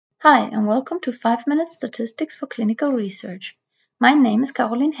Hi, and welcome to 5-Minute Statistics for Clinical Research. My name is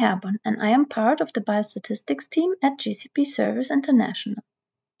Caroline Herborn, and I am part of the biostatistics team at GCP Service International.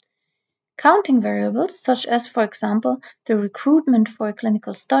 Counting variables such as, for example, the recruitment for a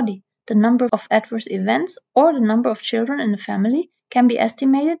clinical study, the number of adverse events, or the number of children in a family can be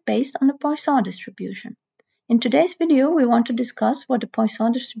estimated based on the Poisson distribution. In today's video, we want to discuss what the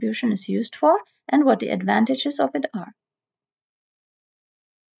Poisson distribution is used for and what the advantages of it are.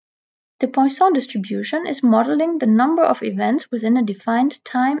 The Poisson distribution is modeling the number of events within a defined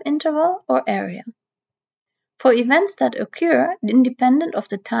time interval or area. For events that occur independent of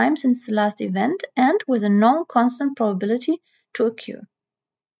the time since the last event and with a known constant probability to occur.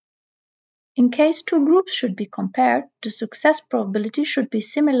 In case two groups should be compared, the success probability should be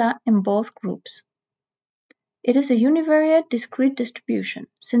similar in both groups. It is a univariate discrete distribution.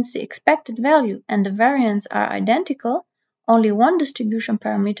 Since the expected value and the variance are identical, only one distribution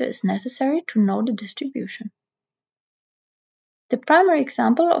parameter is necessary to know the distribution. The primary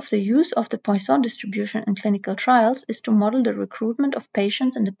example of the use of the Poisson distribution in clinical trials is to model the recruitment of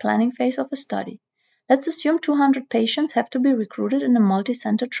patients in the planning phase of a study. Let's assume 200 patients have to be recruited in a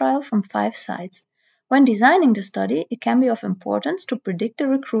multi-center trial from 5 sites. When designing the study, it can be of importance to predict the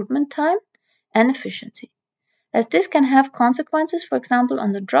recruitment time and efficiency, as this can have consequences, for example,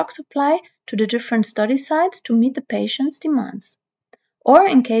 on the drug supply to the different study sites to meet the patient's demands. Or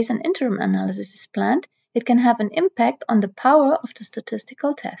in case an interim analysis is planned, it can have an impact on the power of the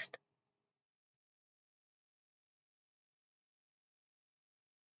statistical test.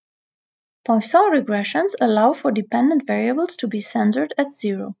 Poisson regressions allow for dependent variables to be censored at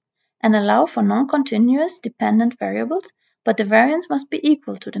 0 and allow for non-continuous dependent variables, but the variance must be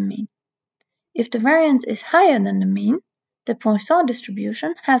equal to the mean. If the variance is higher than the mean, the Poisson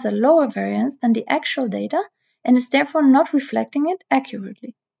distribution has a lower variance than the actual data and is therefore not reflecting it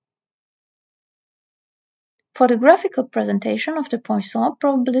accurately. For the graphical presentation of the Poisson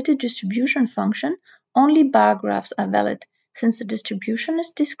probability distribution function, only bar graphs are valid, since the distribution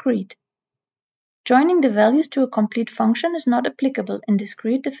is discrete. Joining the values to a complete function is not applicable in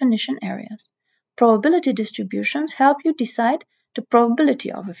discrete definition areas. Probability distributions help you decide the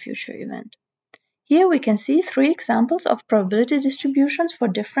probability of a future event. Here we can see 3 examples of probability distributions for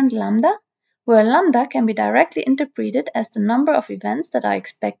different lambda, where lambda can be directly interpreted as the number of events that are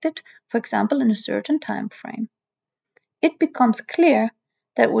expected, for example, in a certain time frame. It becomes clear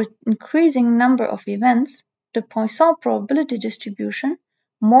that with increasing number of events, the Poisson probability distribution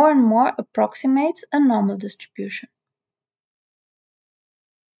more and more approximates a normal distribution.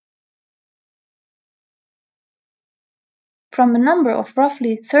 From a number of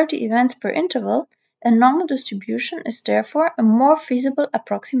roughly 30 events per interval, a normal distribution is therefore a more feasible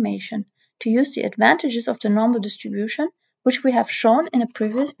approximation to use the advantages of the normal distribution, which we have shown in a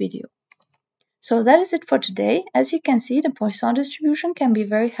previous video. So that is it for today. As you can see, the Poisson distribution can be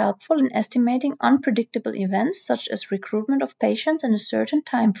very helpful in estimating unpredictable events such as recruitment of patients in a certain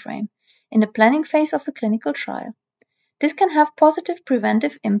time frame in the planning phase of a clinical trial. This can have positive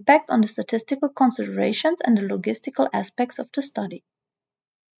preventive impact on the statistical considerations and the logistical aspects of the study.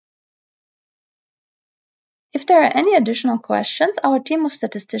 If there are any additional questions, our team of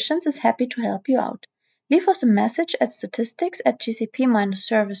statisticians is happy to help you out. Leave us a message at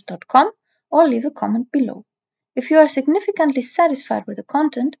statistics@gcp-service.com or leave a comment below. If you are significantly satisfied with the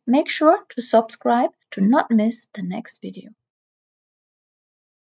content, make sure to subscribe to not miss the next video.